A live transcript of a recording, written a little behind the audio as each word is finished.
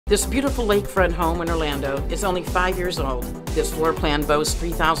This beautiful lakefront home in Orlando is only 5 years old. This floor plan boasts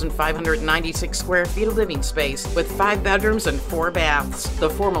 3,596 square feet of living space with 5 bedrooms and 4 baths. The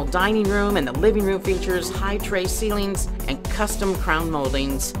formal dining room and the living room features high tray ceilings and custom crown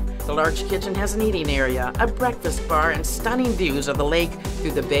moldings. The large kitchen has an eating area, a breakfast bar, and stunning views of the lake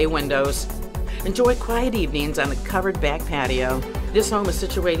through the bay windows. Enjoy quiet evenings on the covered back patio. This home is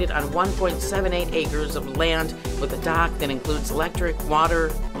situated on 1.78 acres of land with a dock that includes electric,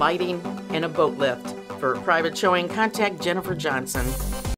 water, lighting, and a boat lift. For a private showing, contact Jennifer Johnson.